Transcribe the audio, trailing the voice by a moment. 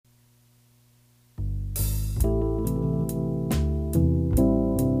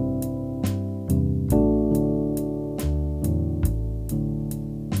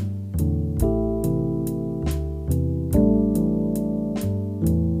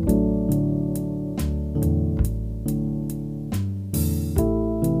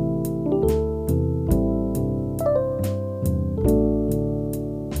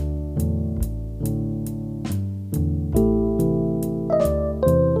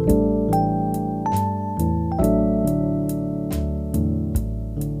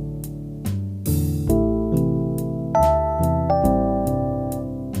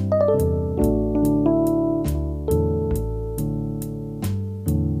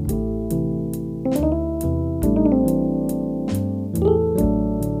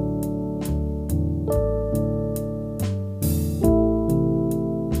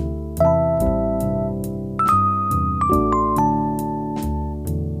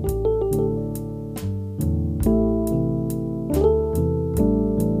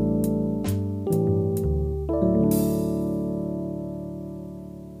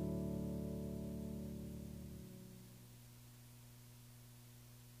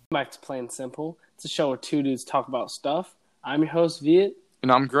Back to Plain Simple. It's a show where two dudes talk about stuff. I'm your host, Viet. And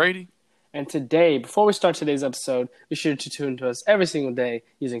I'm Grady. And today, before we start today's episode, be sure to tune to us every single day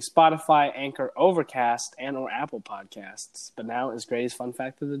using Spotify, Anchor, Overcast, and or Apple Podcasts. But now is Grady's fun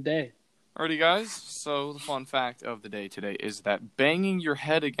fact of the day. Alrighty, guys. So the fun fact of the day today is that banging your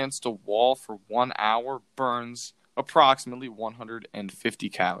head against a wall for 1 hour burns approximately 150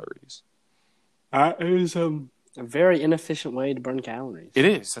 calories. That is a very inefficient way to burn calories. It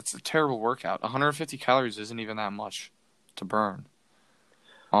is. That's a terrible workout. 150 calories isn't even that much to burn.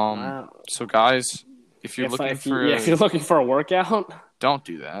 Wow. So, guys, if you're looking for a workout, don't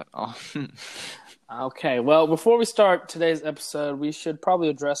do that. Okay, well, before we start today's episode, we should probably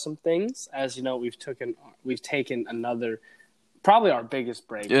address some things. As you know, we've taken another, probably our biggest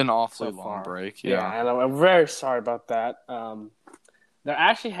break. An awfully so long far. break, yeah. And I'm very sorry about that. There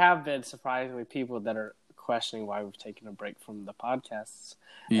actually have been surprisingly people that are questioning why we've taken a break from the podcasts.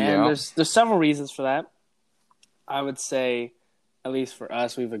 Yeah. And there's several reasons for that. I would say, at least for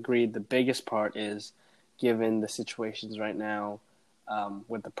us, we've agreed the biggest part is given the situations right now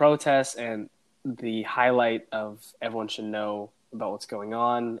with the protests and the highlight of everyone should know about what's going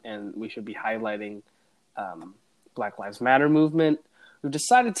on, and we should be highlighting Black Lives Matter movement. We've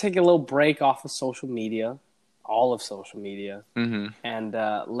decided to take a little break off of social media, all of social media, and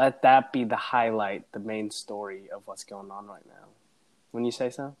let that be the highlight, the main story of what's going on right now. Wouldn't you say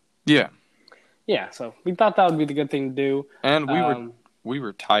so? Yeah. Yeah, so we thought that would be the good thing to do. And we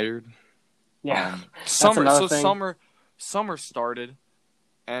were tired. Yeah. Summer started,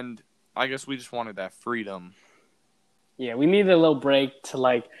 and I guess we just wanted that freedom. Yeah, we needed a little break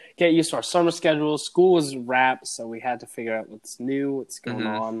to get used to our summer schedule. School was wrapped, so we had to figure out what's new, what's going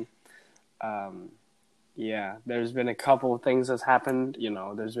on. Yeah, there's been a couple of things that's happened. You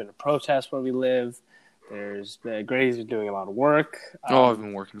know, there's been a protest where we live. Grady's been doing a lot of work. I've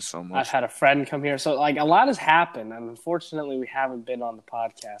been working so much. I've had a friend come here. So, a lot has happened, and unfortunately, we haven't been on the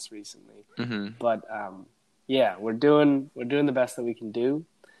podcast recently. But, yeah, we're doing the best that we can do.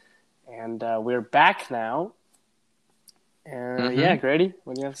 And we're back now. And, yeah, Grady,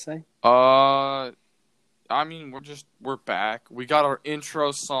 what do you have to say? I mean, we're back. We got our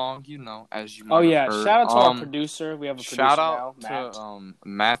intro song, as you might Oh, yeah. have heard. Shout out to our producer. We have a producer now, Shout out to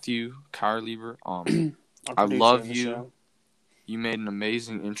Matthew Carlieber. I love you. You made an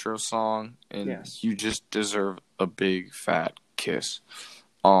amazing intro song, and you just deserve a big, fat kiss.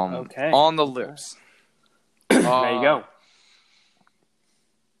 On the lips. There you go.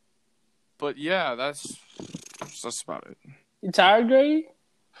 But, yeah, that's about it. You tired, Grady?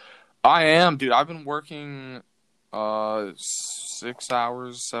 I am, dude. I've been working 6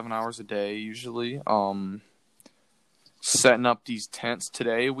 hours, 7 hours a day usually. Setting up these tents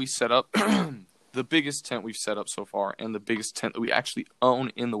today. We set up the biggest tent we've set up so far, and the biggest tent that we actually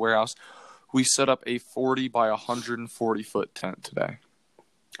own in the warehouse. We set up a 40 by 140 foot tent today.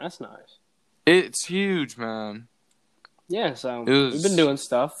 That's nice. It's huge, man. Yeah, so we've been doing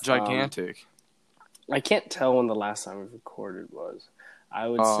stuff. Gigantic. I can't tell when the last time we recorded was. I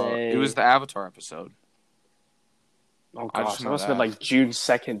would say it was the Avatar episode. Oh gosh, it must have been June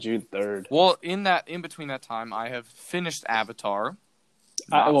 2nd, June 3rd. Well, in between that time, I have finished Avatar.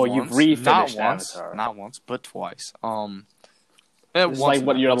 You've re-finished Avatar. Not once, but twice. This is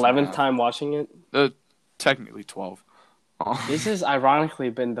your 11th time watching it? Technically 12. This has ironically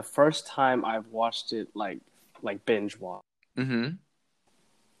been the first time I've watched it like binge watch.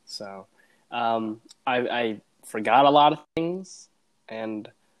 So, I forgot a lot of things. And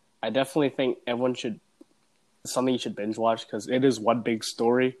I definitely think it's something you should binge watch because it is one big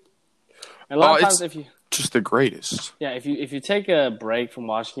story. And a lot of times, just the greatest. Yeah, if you take a break from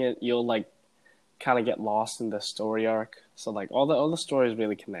watching it, you'll kind of get lost in the story arc. So all the stories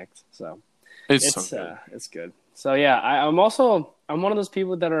really connect. So it's good. So yeah, I'm one of those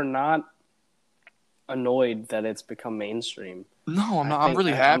people that are not annoyed that it's become mainstream. No, I'm not. I'm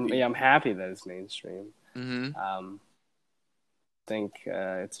really happy. I'm happy that it's mainstream. I think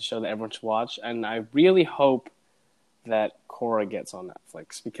it's a show that everyone should watch, and I really hope that Korra gets on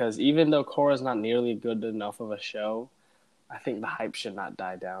Netflix because even though Korra is not nearly good enough of a show, I think the hype should not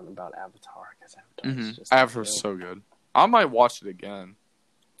die down about Avatar because Avatar is so good. I might watch it again.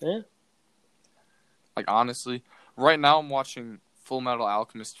 Yeah. Honestly, right now I'm watching Full Metal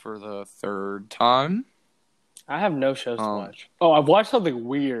Alchemist for the third time. I have no shows to watch. Oh, I watched something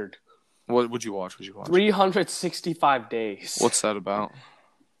weird. What would you watch? 365 Days. What's that about?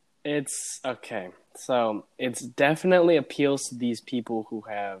 It's okay. So it's definitely appeals to these people who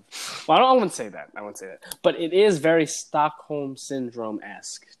have. Well, I wouldn't say that. But it is very Stockholm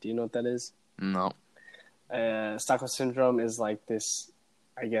Syndrome-esque. Do you know what that is? No. Stockholm Syndrome is like this.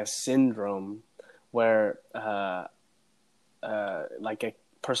 I guess, syndrome where like a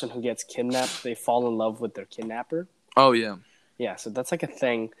person who gets kidnapped, they fall in love with their kidnapper. Oh yeah. Yeah, so that's like a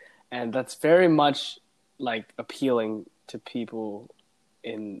thing, and that's very much like appealing to people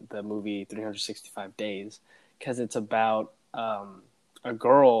in the movie 365 Days because it's about a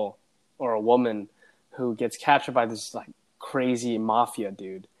girl or a woman who gets captured by this like crazy mafia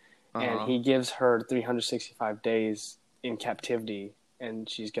dude, and he gives her 365 days in captivity, and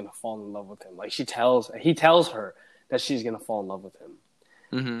she's gonna fall in love with him. Like he tells her that she's gonna fall in love with him,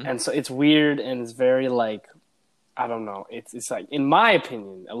 and so it's weird and it's very like, I don't know. It's like, in my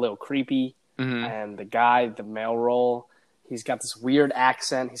opinion, a little creepy. And the guy, the male role, he's got this weird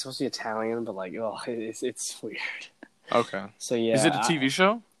accent. He's supposed to be Italian, but like, oh, it's weird. Okay. So yeah, is it a TV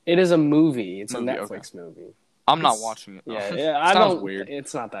show? It is a movie. It's a Netflix movie. I'm not watching it. Yeah, I Sounds don't. Weird.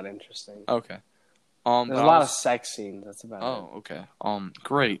 It's not that interesting. Okay. There's a lot of sex scenes. That's about it. Oh, okay.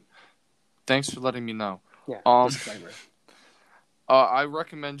 Great. Thanks for letting me know. Yeah. Disclaimer. I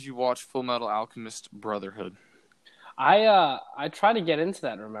recommend you watch Full Metal Alchemist Brotherhood. I tried to get into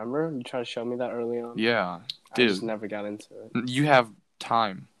that. Remember, you tried to show me that early on. Yeah, dude. I just never got into it. You have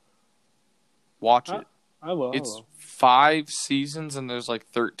time. Watch it. I will. It's 5 seasons and there's like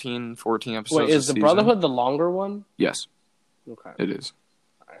 13, 14 episodes. Wait, is the Brotherhood the longer one? Yes. Okay. It is.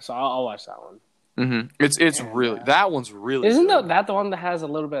 All right, so I'll watch that one. It's really that one's really. Isn't good. that the one that has a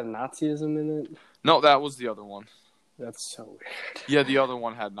little bit of Nazism in it? No, that was the other one. That's so weird. Yeah, the other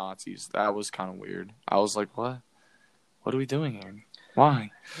one had Nazis. That was kind of weird. I was like, what? What are we doing here?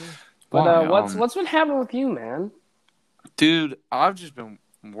 Why? But what's been happening with you, man? Dude, I've just been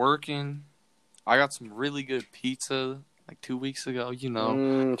working. I got some really good pizza like 2 weeks ago. You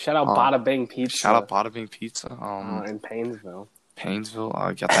know, shout out Bada Bing Pizza. Shout out Bada Bing Pizza. In Painesville.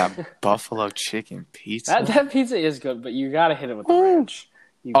 I got that buffalo chicken pizza. That pizza is good, but you gotta hit it with the ranch.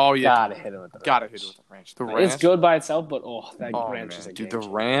 Gotta hit it with the ranch. Gotta hit it with the ranch. The ranch. It's good by itself, but that ranch is a game changer. The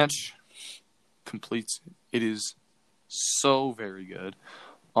ranch completes it. It is so very good.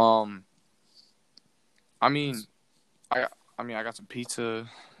 I mean, I got some pizza.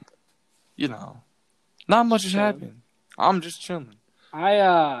 You know, not much has happened. I'm just chilling.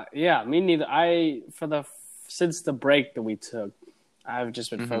 Me neither. Since the break that we took, I've just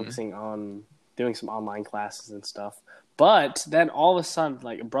been focusing on doing some online classes and stuff. But then all of a sudden,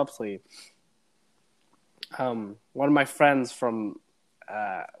 like abruptly, one of my friends from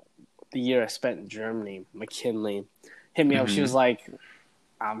the year I spent in Germany, McKinley, hit me up. She was like,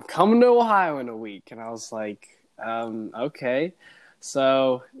 I'm coming to Ohio in a week. And I was like, okay.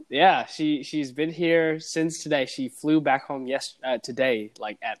 So, yeah, she's been here since today. She flew back home today,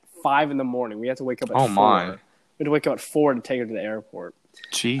 like at 5 in the morning. We had to wake up at 4. My. We had to wake up at 4 to take her to the airport.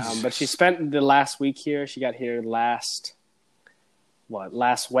 Jeez. But she spent the last week here. She got here last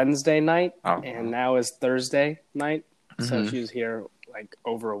Wednesday night, and now is Thursday night. So she was here like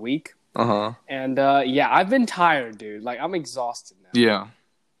over a week. And I've been tired, dude. Like I'm exhausted now.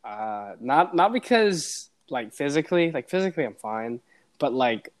 Yeah. Not because like physically I'm fine, but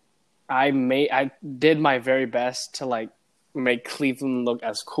like I did my very best to like make Cleveland look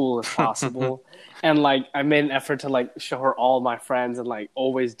as cool as possible. And like I made an effort to like show her all my friends and like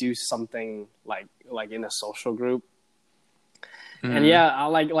always do something like in a social group. And I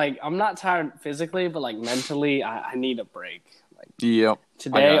like I'm not tired physically, but like mentally I need a break. Like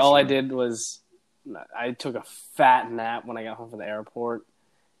today all I did was I took a fat nap when I got home from the airport,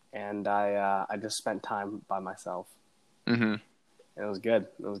 and I just spent time by myself. It was good.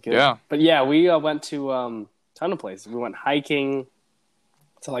 Yeah. But we went to ton of places. We went hiking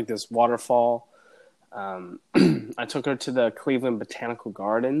to like this waterfall. I took her to the Cleveland Botanical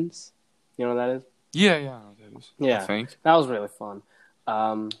Gardens. You know what that is? Yeah, I know that is. Yeah, I think that was really fun.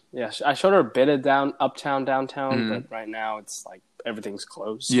 I showed her a bit of downtown, but right now it's like everything's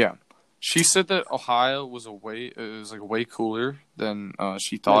closed. Yeah, she said that Ohio was way cooler than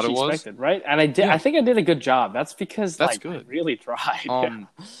she thought it was. Expected, right? And I did. Yeah. I think I did a good job. That's because that's good. I really tried.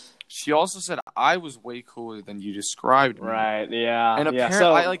 She also said I was way cooler than you described me. Right. Yeah. And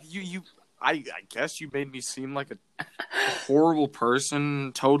apparently, I guess you made me seem like a horrible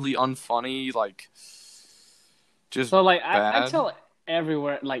person, totally unfunny, like just so like bad. I tell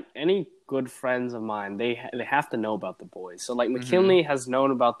everywhere, like any good friends of mine, they have to know about the boys. So like McKinley has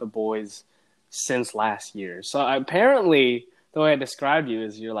known about the boys since last year. So apparently the way I described you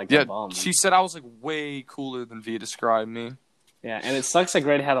is you're like a bum. She said I was like way cooler than Via described me. Yeah, and it sucks that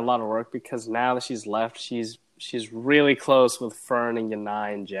Grady had a lot of work because now that she's left, she's really close with Fern and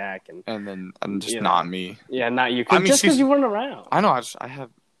Yanai and Jack and then just not me. Yeah, not you. Just because you weren't around. I know. I have.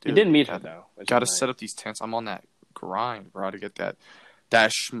 Dude, you didn't meet her though. Got to set up these tents. I'm on that grind, bro, to get that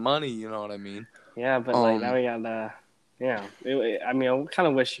that money. You know what I mean? Yeah, but now we got yeah. I kind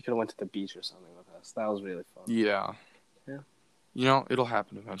of wish you could have went to the beach or something with us. That was really fun. Yeah. Yeah. It'll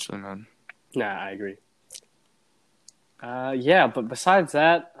happen eventually, man. Nah, I agree. Yeah, but besides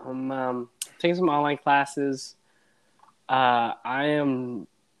that, I'm taking some online classes. I am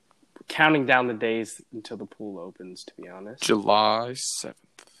counting down the days until the pool opens, to be honest. July 7th.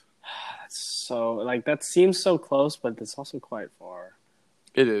 So, that seems so close, but it's also quite far.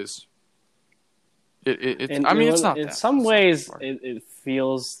 It is. It's not in that. Some ways, it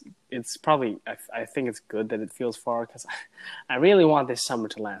feels, it's probably, I think it's good that it feels far, because I really want this summer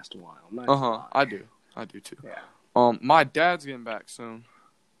to last a while. I do too. Yeah. My dad's getting back soon.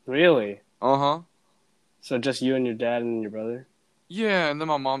 Really? So just you and your dad and your brother? Yeah, and then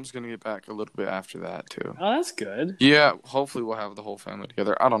my mom's gonna get back a little bit after that too. Oh, that's good. Yeah, hopefully we'll have the whole family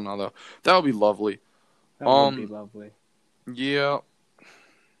together. I don't know though. That would be lovely. That would be lovely. Yeah.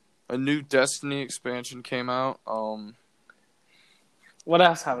 A new Destiny expansion came out. What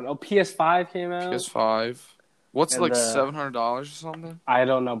else happened? Oh, PS5 came out. PS5. What's it, like $700 or something? I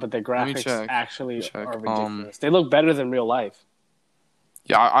don't know, but the graphics actually are ridiculous. They look better than real life.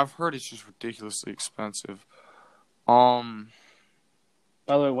 Yeah, I've heard it's just ridiculously expensive. By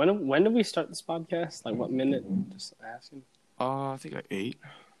the way, when did we start this podcast? Like what minute? Just asking. I think like 8.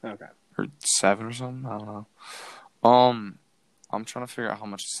 Okay. Or 7 or something. I don't know. I'm trying to figure out how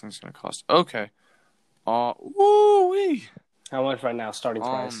much this thing's gonna cost. Okay. Woo-wee! How much right now? Starting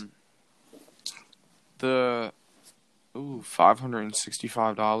price.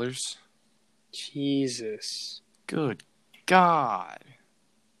 $565. Jesus. Good God.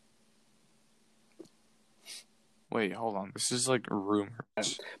 Wait, hold on. This is like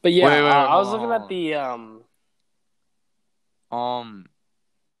rumors. But yeah, wait, I was looking at the $500,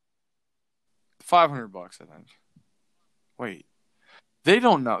 I think. Wait, they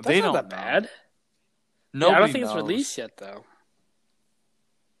don't know. That's not that bad. No, I don't think it's released yet, though.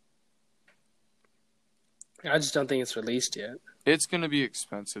 I just don't think it's released yet. It's gonna be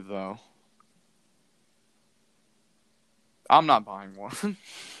expensive, though. I'm not buying one.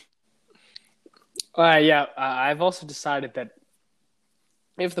 Yeah, I've also decided that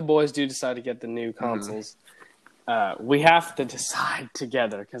if the boys do decide to get the new consoles, we have to decide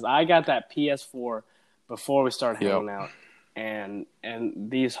together, because I got that PS4 before we started hanging out, and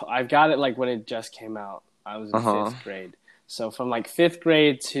these I've got it like when it just came out. I was in 5th grade, so from like 5th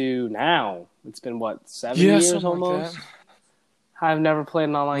grade to now, it's been what 7 years almost. Like I've never played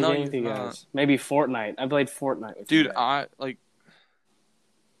an online game with you guys. Maybe Fortnite. I played Fortnite with you guys.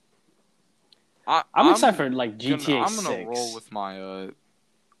 I'm excited for like GTA 6. I'm gonna roll with my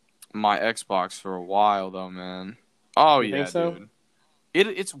my Xbox for a while though, man. Oh you think so? Dude.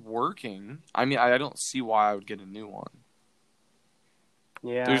 It's working. I mean, I don't see why I would get a new one.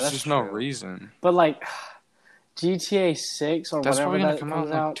 Yeah, there's just no reason. But like GTA 6 or that's whatever that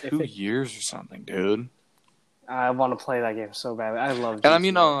comes out in like 2 years or something, dude. I want to play that game so badly. I love GTA. And I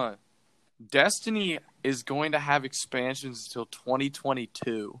mean, Destiny is going to have expansions until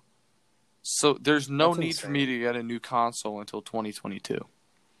 2022. So there's no need for me to get a new console until 2022.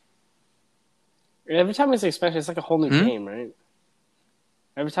 Every time it's an expansion, it's like a whole new game, right?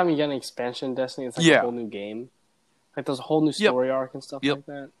 Every time you get an expansion in Destiny, it's like a whole new game. Like there's a whole new story arc and stuff like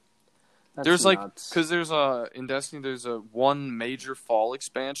that. That's there's nuts. Because there's in Destiny there's a one major fall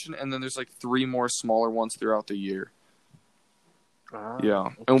expansion, and then there's like 3 more smaller ones throughout the year.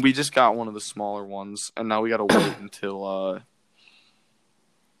 Yeah, and we just got one of the smaller ones, and now we gotta wait until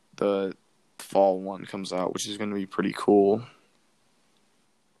the fall one comes out, which is going to be pretty cool.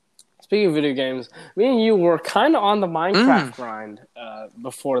 Speaking of video games, me and you were kind of on the Minecraft grind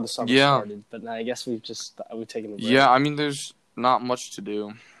before the summer started, but I guess we've taken a break. Yeah, I mean, there's not much to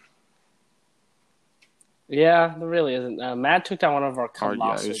do. Yeah, there really isn't. Matt took down one of our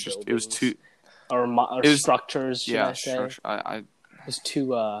colossal buildings. It was too... Or structures, should I say. It was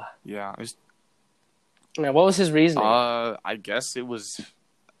too... Yeah, it was... Yeah, what was his reasoning? I guess it was...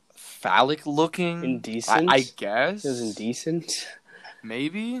 phallic looking. Indecent? I guess. It was indecent.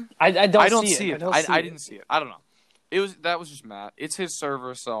 Maybe. I don't see it. I didn't see it. I don't know. That was just Matt. It's his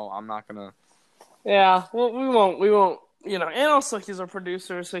server, so I'm not gonna. Yeah, well, we won't. You know, and also he's our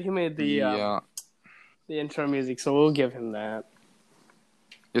producer, so he made the intro music, so we'll give him that.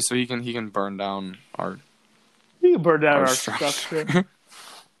 Yeah, so he can burn down our. He can burn down our structure.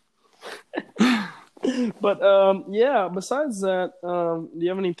 But yeah. Besides that, do you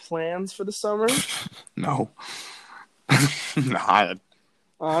have any plans for the summer? No. Not.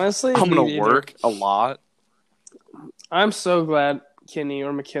 Honestly, I'm gonna work a lot. I'm so glad Kinney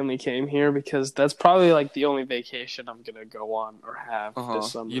or McKinley came here because that's probably like the only vacation I'm gonna go on or have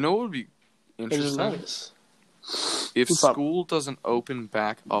this summer. You know what would be interesting? Nice. If school doesn't open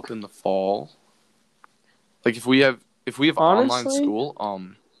back up in the fall, like if we have online school,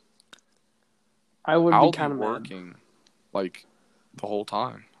 I'll be working like the whole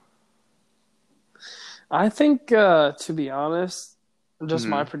time. I think, to be honest, just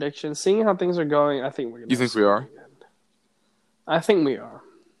my prediction, seeing how things are going, I think we're gonna. You think we are? I think we are.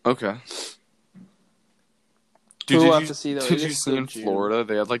 Okay. Dude, did you see in Florida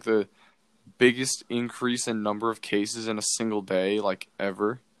they had like the biggest increase in number of cases in a single day like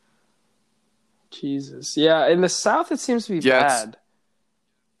ever? Jesus. Yeah, in the South it seems to be bad.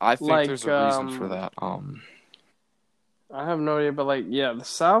 I think there's a reason for that. I have no idea, but the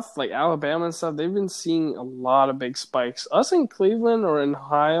South, like Alabama and stuff, they've been seeing a lot of big spikes. Us in Cleveland or in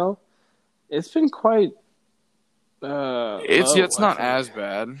Ohio, it's been quite it's not as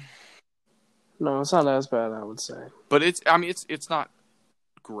bad. No, it's not as bad, I would say. But it's not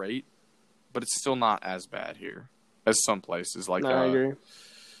great, but it's still not as bad here as some places like I agree.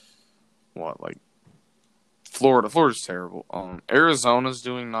 Like Florida's terrible. Arizona's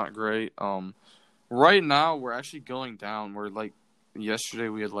doing not great. Right now we're actually going down. We're like yesterday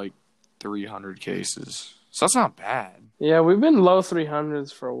we had like 300 cases. So that's not bad. Yeah, we've been low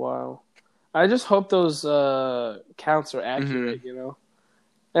 300s for a while. I just hope those counts are accurate, you know.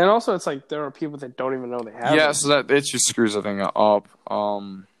 And also, it's like there are people that don't even know they have. Yeah, so that it just screws everything up.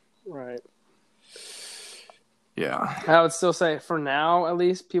 Right. Yeah. I would still say, for now, at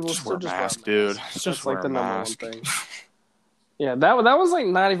least, people just wear masks, dude. Just like the number one thing. Yeah, that was like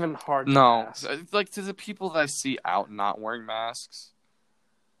not even hard. No, like to the people that I see out not wearing masks.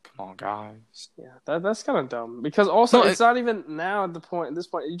 Come on, guys. Yeah, that's kind of dumb because also it's not even now at this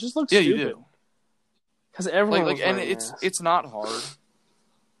point. You just look stupid. You do. Because everyone and it's not hard.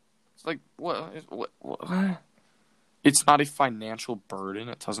 It's like what? It's not a financial burden.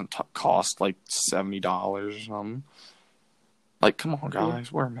 It doesn't cost like $70 or something. Like, come on,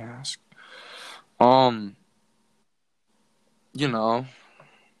 guys, wear a mask. You know.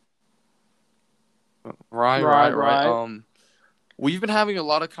 Right. We've been having a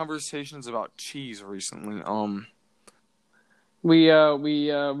lot of conversations about cheese recently. We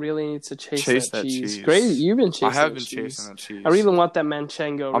really need to chase that cheese. Great, you've been chasing. I have been chasing that cheese. I really want that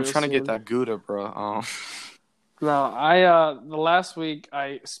Manchego. I'm trying to get that Gouda, bro. No, the last week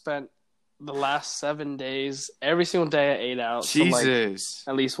I spent the last 7 days every single day I ate out. Jesus,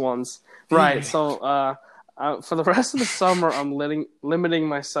 so at least once. Right. So for the rest of the summer, I'm limiting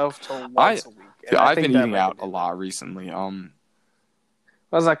myself to once a week. I've been eating out a lot recently.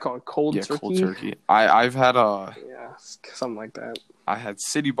 What's that called? Cold turkey? Yeah, cold turkey. I've had something like that. I had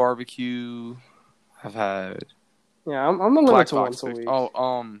City Barbecue. I've had. Yeah, I'm gonna limit to once a week.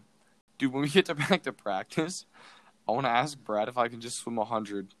 Dude, when we get back to practice, I want to ask Brad if I can just swim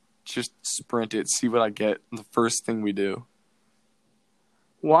 100, just sprint it, see what I get. The first thing we do.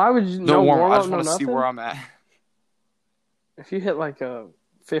 Why would you? No warm up. I just want to see where I'm at. If you hit like a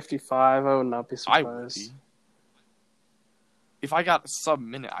 55, I would not be surprised. I would be. If I got a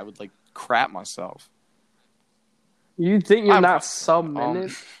sub-minute, I would, like, crap myself. You think you're not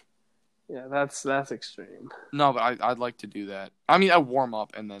sub-minute? Yeah, that's extreme. No, but I'd like to do that. I mean, I warm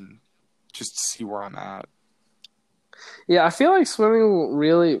up and then just see where I'm at. Yeah, I feel like swimming will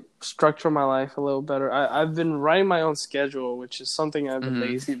really structure my life a little better. I've been writing my own schedule, which is something I've been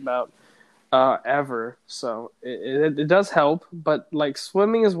lazy about ever. So it does help, but, like,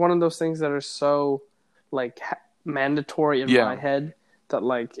 swimming is one of those things that are so, like, mandatory in my head that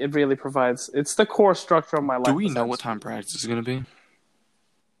like it really provides. It's the core structure of my life. Do we know what time practice is going to be?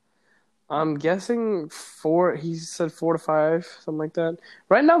 I'm guessing 4. He said 4 to 5, something like that.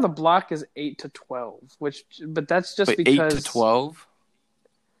 Right now the block is 8 to 12, but that's just because 8 to 12.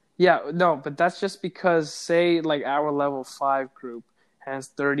 Yeah, no, but that's just because say like our level 5 group has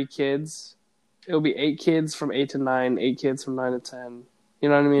 30 kids. It'll be 8 kids from 8 to 9, 8 kids from 9 to 10. You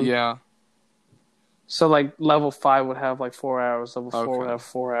know what I mean? Yeah. So, like, level 5 would have, like, 4 hours. Level 4 would have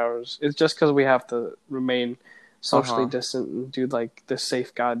 4 hours. It's just because we have to remain socially distant and do, like, the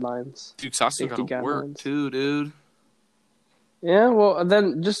safe guidelines. Dude, I still gotta work, too, dude. Yeah, well,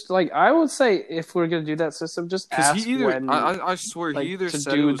 then just, like, I would say if we're going to do that system, just ask when. I swear, he either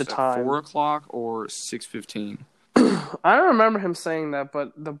said it was at 4 o'clock or 6:15. I don't remember him saying that,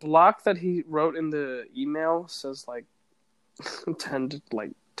 but the block that he wrote in the email says, like, 10 to 2 or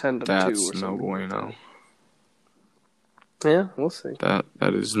something. That's no bueno. Yeah, we'll see. That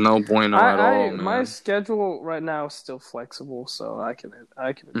is no bueno at all, man. My schedule right now is still flexible, so I can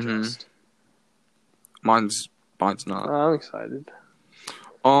adjust. Mine's not. I'm excited.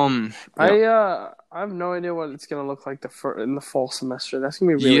 Yeah. I have no idea what it's gonna look like in the fall semester. That's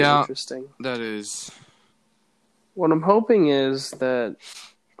gonna be really interesting. That is. What I'm hoping is that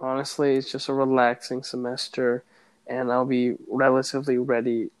honestly, it's just a relaxing semester, and I'll be relatively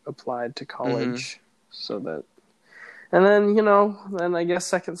ready applied to college, so that. And then then I guess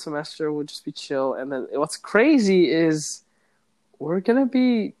second semester will just be chill. And then what's crazy is we're gonna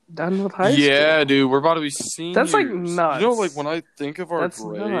be done with high school. Yeah, dude, we're about to be seniors. That's like nuts. You know, like when I think of our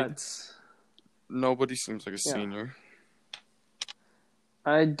grade, nuts. Nobody seems like a senior.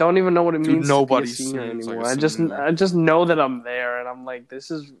 I don't even know what it means to be a senior anymore. I just know that I'm there, and I'm like,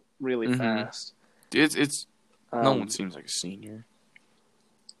 this is really fast. It's no one seems like a senior.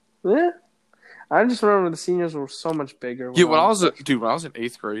 Yeah, I just remember the seniors were so much bigger. When I was in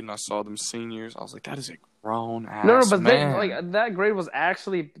 8th grade and I saw them seniors, I was like, that is a grown ass man. No, but that grade was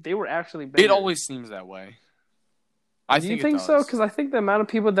they were actually bigger. It always seems that way. Do you think so? Because I think the amount of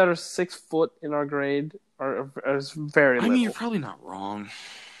people that are 6 foot in our grade is very little. I mean, you're probably not wrong.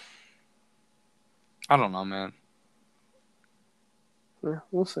 I don't know, man. Yeah,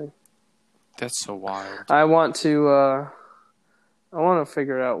 we'll see. That's so wild. I want to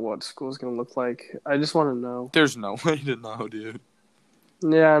figure out what school's gonna look like. I just want to know. There's no way to know, dude.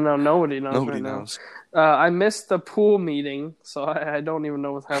 Yeah, no, nobody knows. Nobody knows. I missed the pool meeting, so I don't even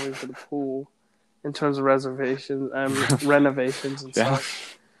know what's happening for the pool in terms of reservations and renovations and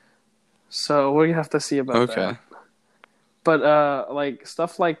stuff. So we have to see about that. But like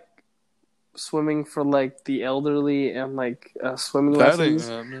stuff like swimming for like the elderly and like swimming lessons,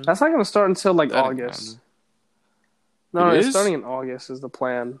 that's not going to start until like August. No, it's starting in August is the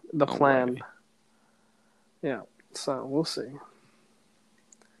plan. Right. Yeah, so we'll see.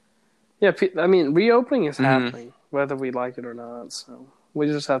 Yeah, I mean, reopening is happening, whether we like it or not. So we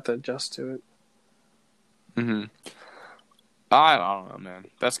just have to adjust to it. I don't know, man.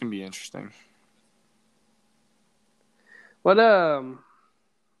 That's gonna be interesting. What are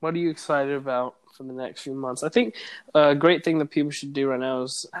you excited about for the next few months? I think a great thing that people should do right now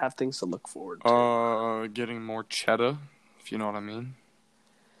is have things to look forward to. Getting more cheddar, if you know what I mean.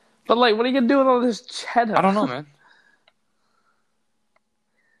 But like, what are you gonna do with all this cheddar? I don't know, man.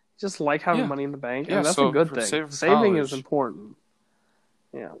 Just like having money in the bank. Yeah, that's a good thing. Saving is important.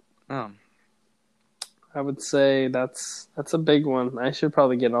 Yeah. I would say that's a big one. I should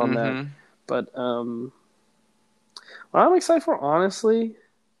probably get on that. But what I'm excited for, honestly,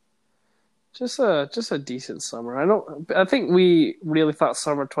 just a decent summer. I think we really thought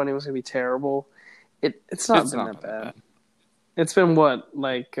summer 20 was gonna be terrible. It's not been that bad. It's been what,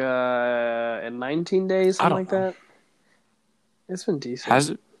 like in 19 days, something like that. It's been decent. Has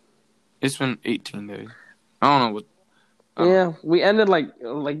it? It's been 18 days. I don't know what. Yeah, we ended like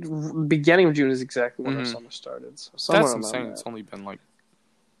beginning of June is exactly when our summer started. So that's insane. It's only been like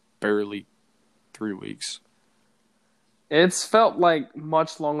barely 3 weeks. It's felt like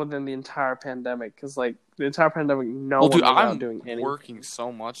much longer than the entire pandemic because like the entire pandemic, one was out doing anything. I'm working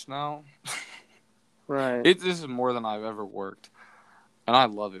so much now. Right. This is more than I've ever worked, and I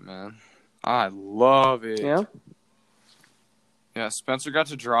love it, man. I love it. Yeah. Yeah, Spencer got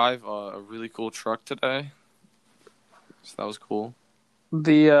to drive a really cool truck today. So that was cool.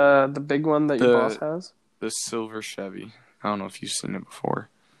 The big one that your boss has? The silver Chevy. I don't know if you've seen it before.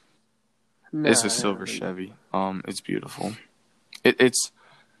 No, it's a silver Chevy. It's beautiful. It's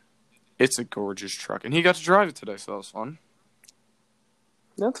a gorgeous truck. And he got to drive it today, so that was fun.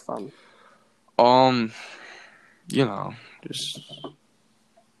 That's fun. Just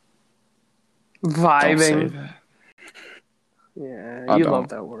vibing. Don't say that. Yeah, you love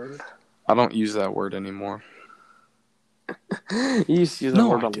that word. I don't use that word anymore. You used to use that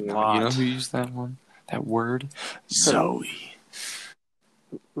word a lot. You know who used that one? That word? Zoe.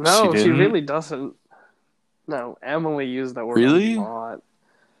 No, she really doesn't. No, Emily used that word a lot.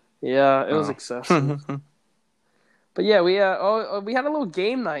 Yeah, it was excessive. But yeah, we had a little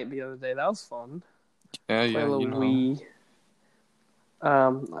game night the other day. That was fun. Yeah, Play a little Wii.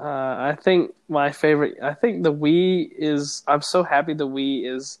 I think my favorite. I think the Wii is. I'm so happy the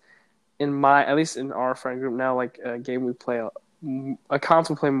Wii is at least in our friend group now, like a game we play, a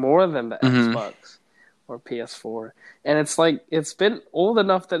console we play more than the Xbox or PS4, and it's like it's been old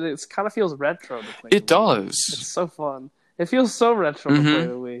enough that it kind of feels retro to play. It does. It's so fun. It feels so retro to play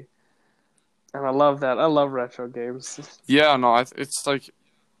the Wii, and I love that. I love retro games. Yeah, no, it's like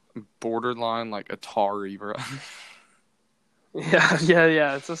borderline like Atari, bro.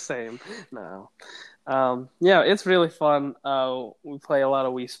 Yeah, it's the same. No. Yeah, it's really fun. We play a lot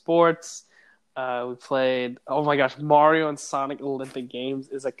of Wii Sports. We played, oh my gosh, Mario and Sonic Olympic Games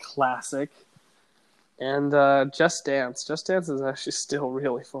is a classic. And Just Dance. Just Dance is actually still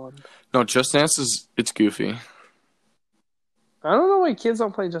really fun. No, Just Dance it's goofy. I don't know why kids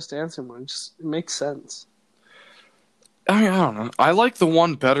don't play Just Dance anymore. It makes sense. I mean, I don't know. I like the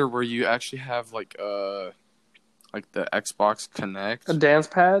one better where you actually have like the Xbox Connect. A dance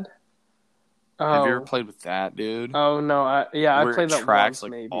pad? Oh. Have you ever played with that, dude? Oh no, I played that tracks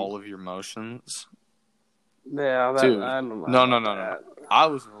once, maybe. All of your motions. Yeah, dude. I don't know. No. I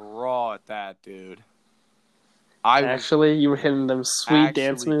was raw at that, dude. You were hitting them sweet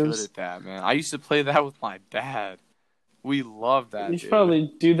dance moves. Good at that, man. I used to play that with my dad. We love that. You should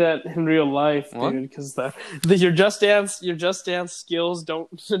probably do that in real life, dude, because your Just Dance skills don't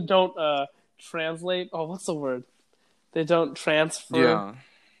translate. Oh, what's the word? They don't transfer.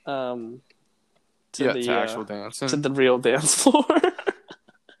 Yeah. To actual dancing. To the real dance floor.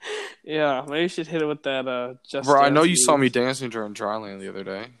 Yeah, maybe you should hit it with that Just Bro, Dance I know you moves. saw me dancing during Dryland the other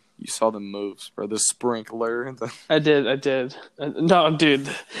day. You saw the moves, bro. The sprinkler. I did. No, dude.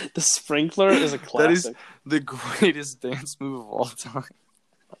 The sprinkler is a classic. That is the greatest dance move of all time.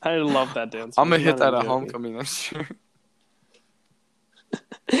 I love that dance move. I'm going to hit that at homecoming next year.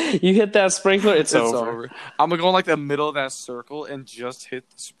 You hit that sprinkler, it's over. I'm going to go in like the middle of that circle and just hit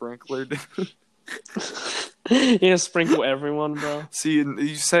the sprinkler, dude. You're going to sprinkle everyone, bro. See,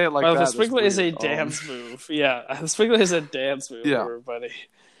 you say it like that. The sprinkler is a dance move. Yeah, the sprinkler is a dance move, everybody.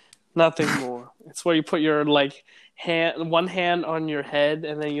 Nothing more. It's where you put your one hand on your head,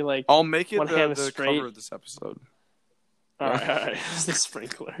 and then you I'll make it one hand the straight. cover of this episode. All right. It's the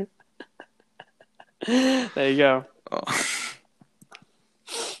sprinkler. There you go. Oh.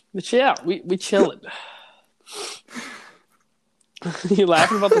 But yeah, we chilling. You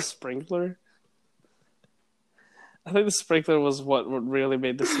laughing about the sprinkler? I think the sprinkler was what really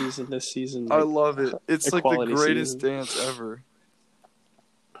made this season. I love it. It's like the greatest dance ever.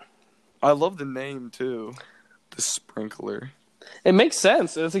 I love the name too. The sprinkler. It makes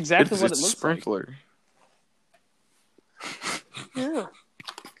sense. It's exactly what it looks sprinkler. Like. Yeah.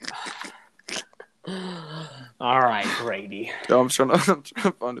 All right, Grady. I'm trying to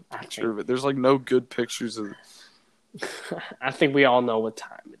find a picture of it. There's no good pictures of it. I think we all know what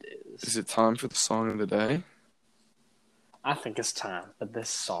time it is. Is it time for the song of the day? I think it's time for this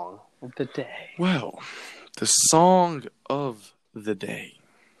song of the day. Well, the song of the day.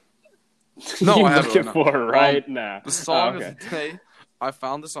 No, I have looking for it right now. The song of the day. I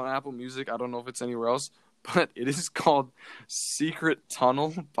found this on Apple Music. I don't know if it's anywhere else, but it is called "Secret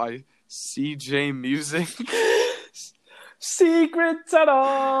Tunnel" by CJ Music. Secret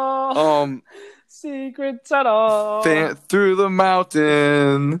tunnel. Secret tunnel. Through the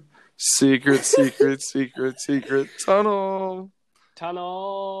mountain. Secret tunnel.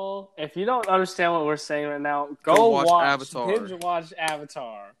 Tunnel. If you don't understand what we're saying right now, go watch Avatar. Binge watch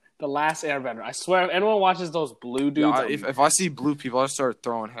Avatar. The Last Airbender. I swear, if anyone watches those blue dudes... Yeah, if I see blue people, I start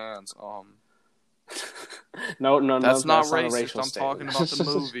throwing hands. No. That's not racist. I'm talking about the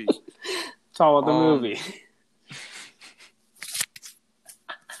movie. Talking about the movie.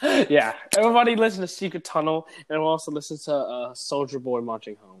 Yeah. Everybody listen to Secret Tunnel, and we'll also listen to Soldier Boy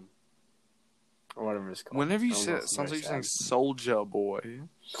Marching Home. Or whatever it's called. Whenever you say it, sounds like you're saying Soulja Boy.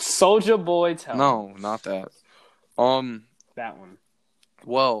 Soulja Boy Tell. No, not that. That one.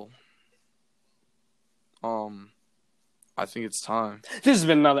 Well, I think it's time. This has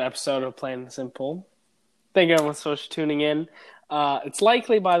been another episode of Plain and Simple. Thank you everyone so much for tuning in. It's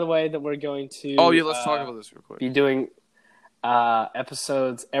likely, by the way, that we're going to... Oh, yeah, let's talk about this real quick. Be doing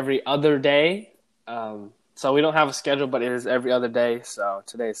episodes every other day. So we don't have a schedule, but it is every other day. So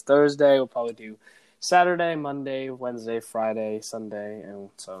today is Thursday. We'll probably do Saturday, Monday, Wednesday, Friday, Sunday,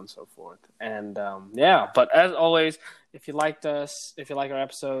 and so on and so forth. And but as always, if you liked us, if you like our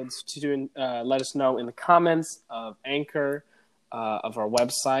episodes, let us know in the comments of Anchor, of our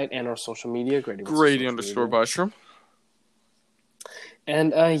website, and our social media. Grady_Bystrom.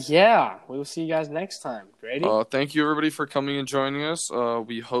 And we will see you guys next time. Grady? Thank you everybody for coming and joining us.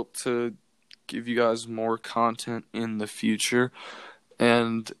 We hope to give you guys more content in the future.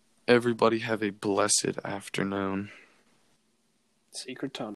 And everybody have a blessed afternoon. Secret Tunnel.